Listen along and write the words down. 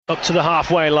Up to the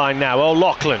halfway line now.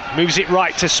 O'Loughlin moves it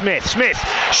right to Smith. Smith,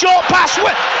 short pass.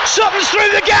 Sutton's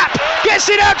through the gap. Gets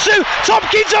it out to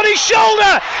Tompkins on his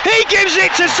shoulder. He gives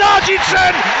it to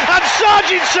Sargentson, and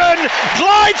Sargentson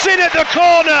glides in at the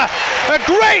corner. A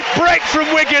great break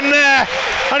from Wigan there,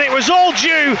 and it was all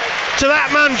due to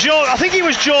that man, I think he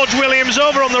was George Williams,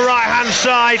 over on the right-hand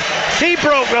side. He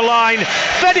broke the line,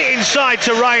 fed it inside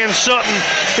to Ryan Sutton,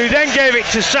 who then gave it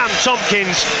to Sam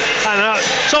Tompkins, and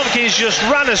Tompkins just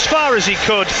ran as far as he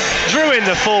could, drew in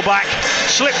the fullback,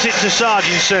 slipped it to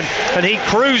Sargentson, and he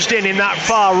cruised in that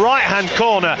far right-hand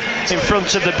corner in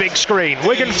front of the big screen.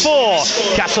 Wigan 4,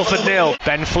 Castleford 0.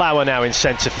 Ben Flower now in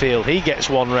centre field. He gets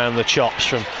one round the chops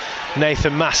from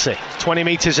Nathan Massey. 20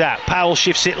 metres out. Powell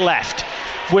shifts it left.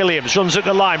 Williams runs at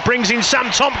the line, brings in Sam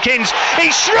Tompkins.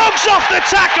 He shrugs off the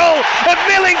tackle of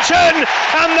Millington,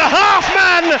 and the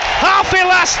half-man,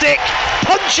 half-elastic,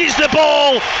 punches the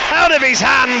ball out of his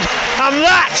hand, and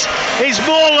that is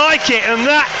more like it, and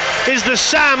that is the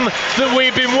Sam that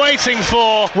we've been waiting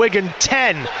for. Wigan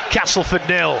 10, Castleford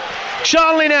 0.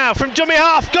 Charnley now from dummy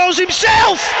half, goes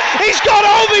himself. He's got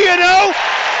over, you know.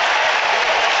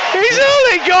 He's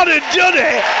only gone and done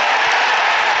it.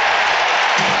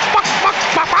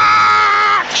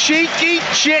 Cheeky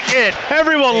chicken.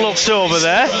 Everyone looked over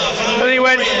there, and he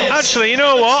went, actually, you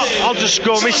know what, I'll just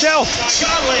score myself.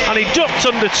 And he ducked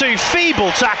under two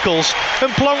feeble tackles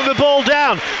and plonked the ball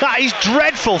down. That is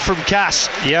dreadful from Cass.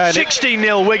 Yeah,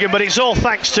 16-0 Wigan, but it's all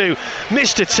thanks to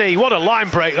Mr. T. What a line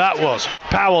break that was.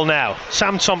 Powell now.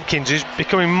 Sam Tompkins is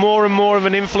becoming more and more of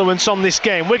an influence on this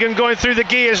game. Wigan going through the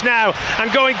gears now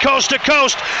and going coast to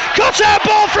coast. Cut out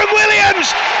ball from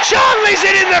Williams. Charnley's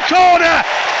in the corner.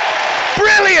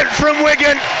 Brilliant from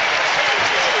Wigan.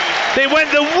 They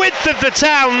went the width of the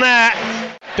town there.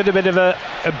 Been a bit of a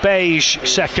beige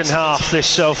second half this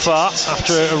so far,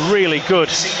 after a really good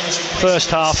first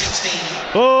half.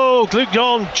 Oh, Luke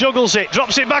Dawn juggles it,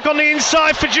 drops it back on the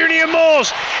inside for Junior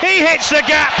Moores. He hits the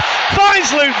gap,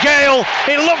 finds Luke Gale.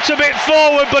 It looked a bit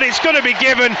forward, but it's going to be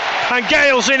given, and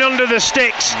Gale's in under the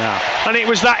sticks. No. And it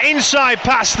was that inside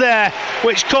pass there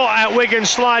which caught out Wigan's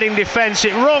sliding defence.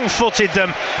 It wrong-footed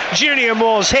them. Junior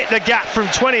Moores hit the gap from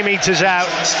 20 metres out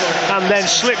and then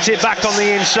slipped it back on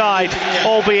the inside,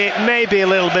 albeit maybe a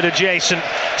little bit adjacent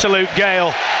to Luke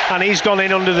Gale, and he's gone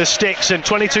in under the sticks. And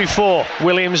 22-4,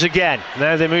 Williams again.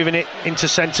 Now they're moving it into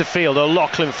centre field.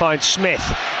 O'Loughlin finds Smith.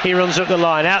 He runs up the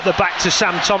line, out the back to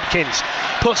Sam Tompkins.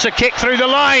 Puts a kick through the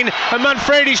line, and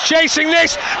Manfredi's chasing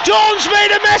this. Dawn's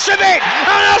made a mess of it, and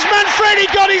has Manfredi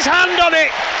got his hand on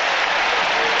it?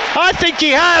 I think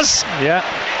he has. Yeah.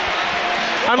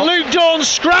 And Luke Dawn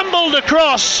scrambled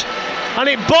across, and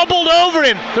it bobbled over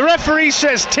him. The referee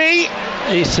says T.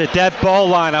 It's a dead ball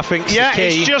line, I think. Yeah,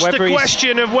 it's just a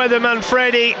question of whether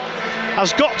Manfredi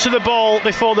has got to the ball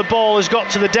before the ball has got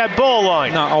to the dead ball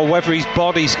line. No, or whether his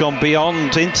body's gone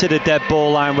beyond into the dead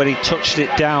ball line when he touched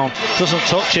it down. Doesn't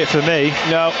touch it for me.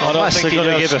 No, I don't think he does. They're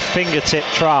going to give a fingertip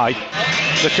try.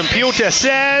 The computer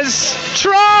says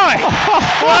try.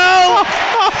 Well,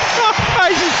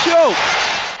 it's a joke.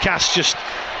 Cass just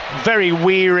very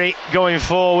weary going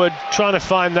forward, trying to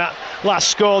find that last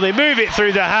score. They move it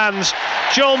through the hands.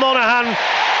 Joel Monaghan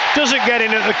doesn't get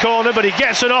in at the corner, but he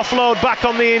gets an offload back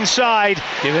on the inside.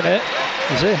 Giving it,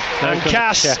 is it? And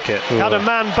Cass had a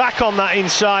man back on that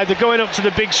inside. They're going up to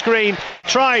the big screen.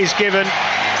 Try is given.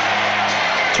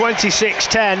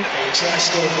 26-10.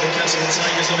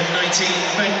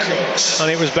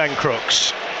 And it was Ben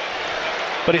Crooks.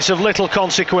 But it's of little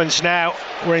consequence now.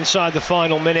 We're inside the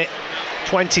final minute.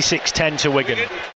 26-10 to Wigan.